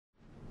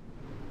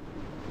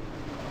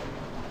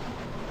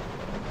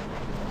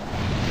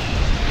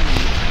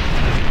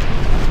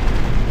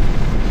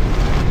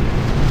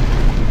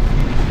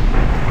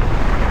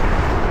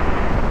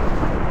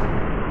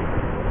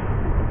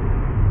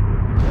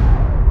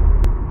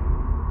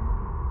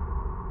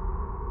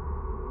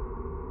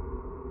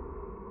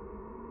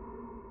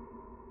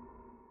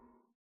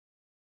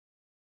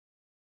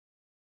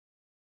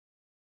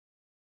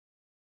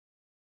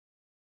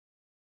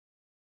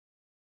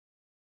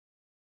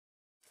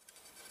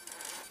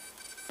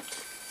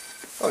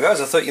Well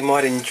guys, I thought you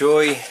might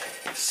enjoy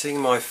seeing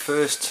my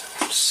first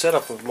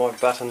setup of my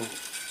button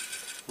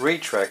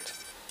retract.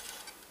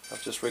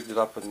 I've just rigged it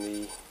up in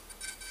the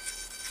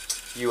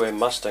UM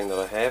Mustang that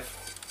I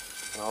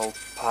have, an old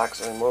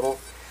Park's own model.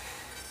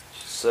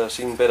 She's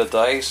seen better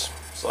days,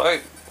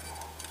 so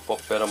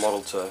what better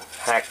model to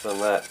hack than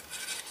that.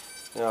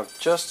 Now I've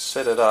just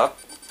set it up,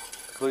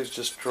 the glue's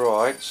just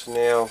dried, so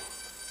now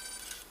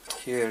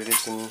here it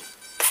is in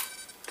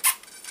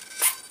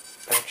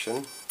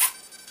action.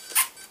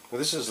 Now,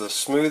 this is the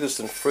smoothest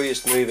and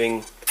freest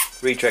moving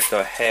retract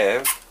I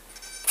have.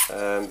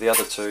 The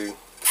other two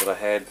that I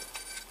had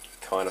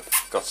kind of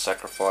got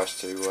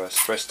sacrificed to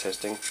stress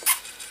testing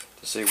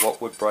to see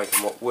what would break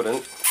and what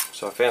wouldn't.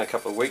 So I found a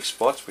couple of weak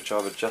spots which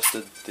I've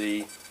adjusted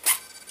the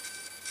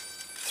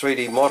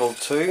 3D model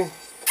to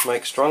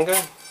make stronger.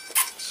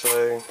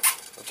 So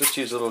I've just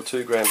used a little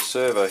 2-gram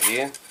servo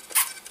here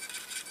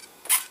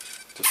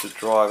just to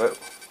drive it.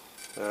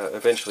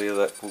 Eventually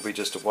that will be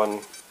just a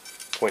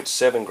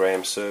 1.7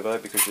 gram servo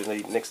because you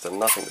need next to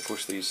nothing to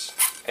push these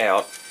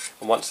out,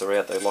 and once they're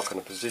out they lock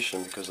into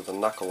position because of the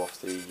knuckle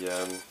off the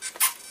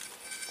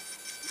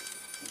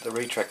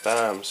retract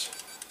arms.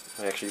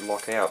 They actually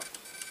lock out.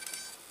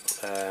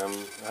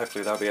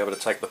 Hopefully they'll be able to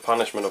take the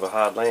punishment of a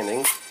hard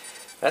landing.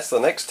 That's the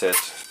next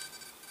test.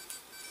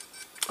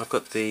 I've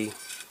got the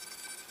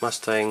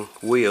Mustang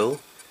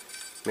wheel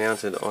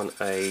mounted on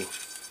a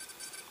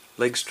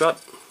leg strut,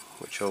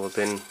 which I will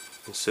then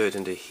insert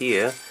into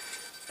here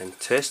and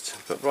test.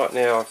 But right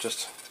now I'm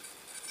just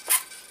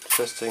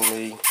testing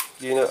the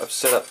unit. I've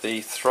set up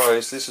the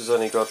throws. This has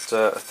only got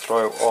a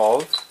throw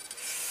of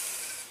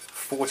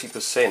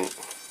 40%,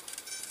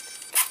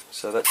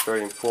 so that's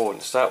very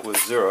important. Start with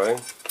 0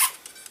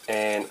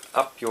 and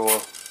up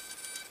your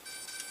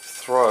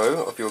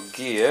throw of your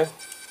gear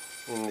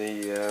in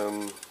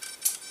the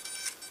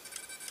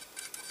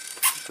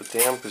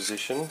down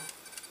position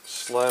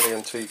slowly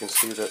until you can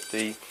see that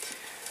the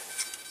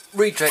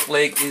retract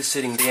leg is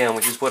sitting down,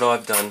 which is what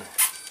I've done.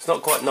 It's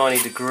not quite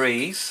 90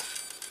 degrees,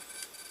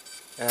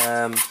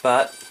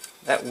 but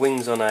that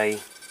wing's on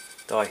a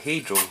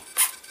dihedral,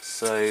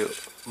 so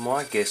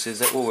my guess is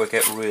that will work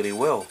out really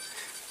well.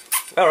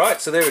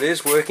 Alright, so there it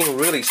is, working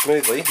really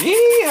smoothly.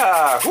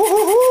 Yeah!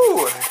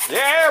 Woo-hoo-hoo!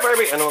 Yeah,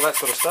 baby! And all that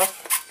sort of stuff.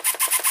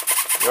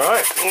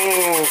 Alright,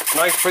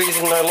 no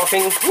freezing, no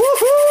locking.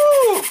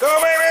 Woohoo!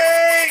 Go,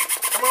 baby!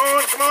 Come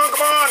on, come on,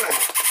 come on!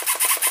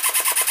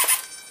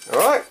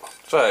 Alright,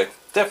 so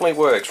definitely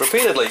works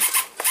repeatedly.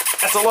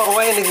 That's a lot of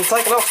landings and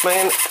taking off,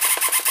 man.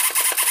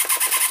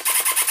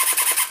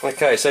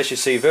 Okay, so as you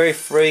see, very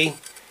free,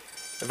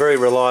 very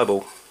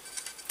reliable.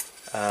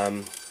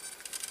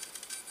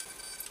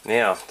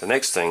 Now, the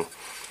next thing,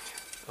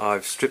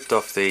 I've stripped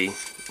off the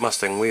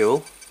Mustang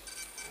wheel,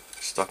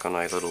 stuck on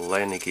a little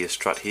landing gear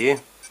strut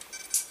here.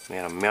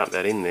 Now to mount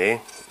that in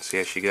there, see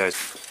how she goes.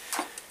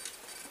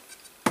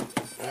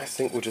 I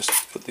think we'll just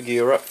put the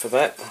gear up for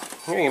that.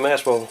 You may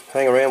as well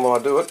hang around while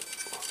I do it.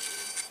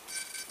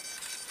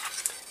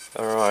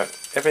 Alright,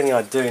 everything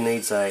I do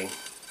needs a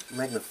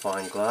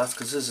magnifying glass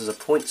because this is a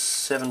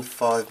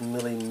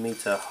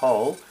 0.75mm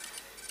hole,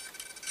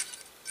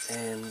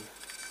 and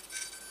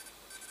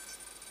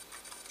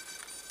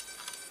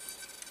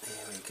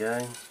there we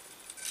go.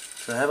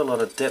 So I have a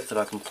lot of depth that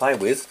I can play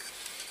with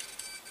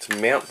to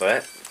mount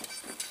that,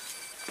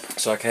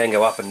 so I can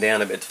go up and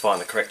down a bit to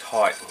find the correct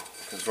height,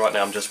 because right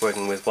now I'm just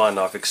working with one.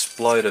 I've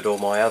exploded all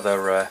my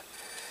other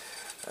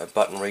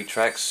button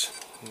retracts.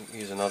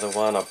 Here's another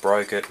one, I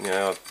broke it, you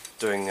know, I'm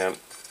doing, oh,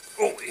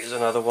 here's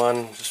another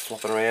one, just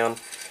flopping around.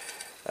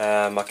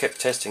 I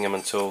kept testing them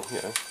until,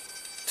 you know,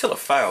 till it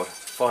failed, to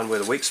find where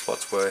the weak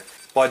spots were.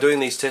 By doing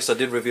these tests I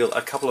did reveal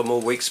a couple of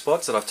more weak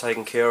spots that I've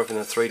taken care of in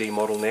the 3D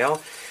model now,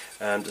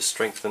 to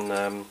strengthen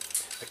a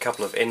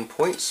couple of end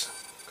points,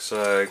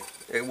 so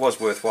it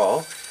was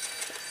worthwhile.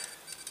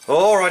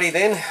 Alrighty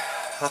then,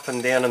 up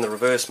and down in the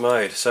reverse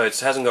mode. So it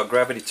hasn't got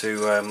gravity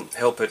to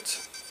help it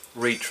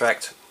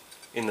retract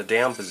in the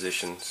down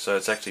position, so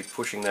it's actually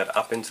pushing that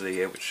up into the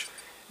air, which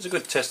is a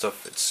good test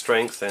of its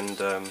strength and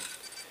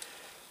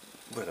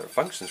whether it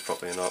functions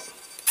properly or not.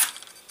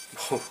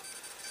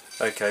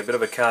 Okay, bit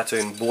of a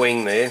cartoon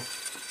boing there.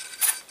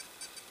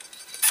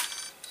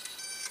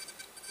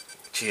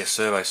 Gee, a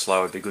servo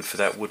slow would be good for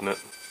that, wouldn't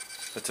it?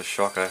 That's a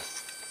shocker.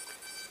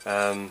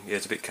 Yeah,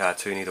 it's a bit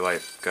cartoony the way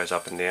it goes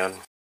up and down.